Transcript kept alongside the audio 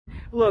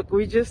Look,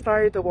 we just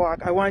started to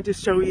walk. I wanted to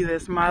show you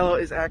this. Milo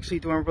is actually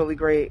doing really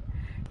great.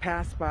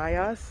 Passed by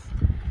us,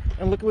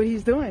 and look what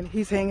he's doing.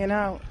 He's hanging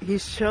out.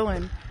 He's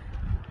chilling.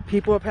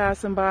 People are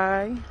passing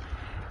by.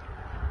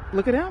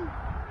 Look at him.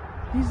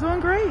 He's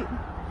doing great.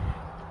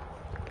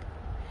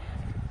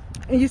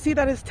 And you see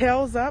that his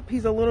tail's up.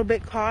 He's a little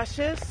bit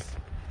cautious,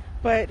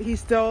 but he's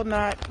still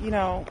not, you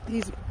know,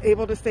 he's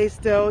able to stay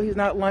still. He's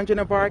not lunging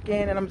or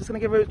barking, and I'm just going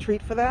to give him a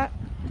treat for that.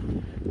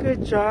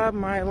 Good job,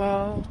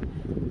 Milo.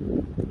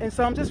 And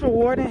so I'm just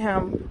rewarding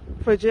him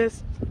for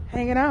just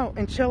hanging out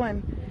and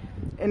chilling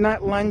and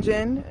not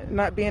lunging,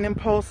 not being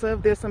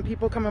impulsive. There's some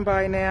people coming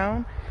by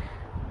now.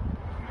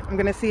 I'm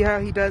going to see how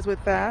he does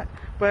with that,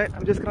 but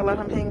I'm just going to let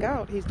him hang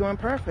out. He's doing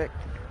perfect.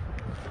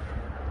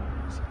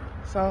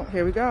 So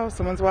here we go.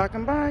 Someone's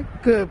walking by.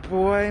 Good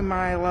boy,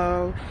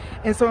 Milo.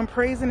 And so I'm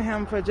praising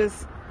him for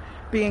just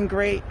being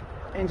great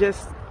and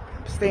just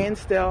staying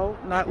still,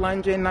 not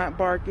lunging, not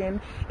barking,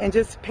 and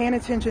just paying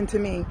attention to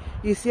me.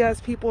 You see, as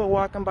people are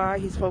walking by,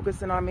 he's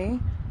focusing on me.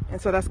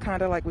 And so that's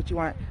kind of like what you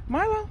want.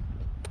 Milo,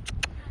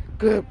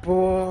 good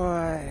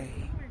boy.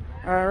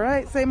 All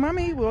right, say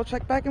mommy. We'll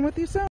check back in with you soon.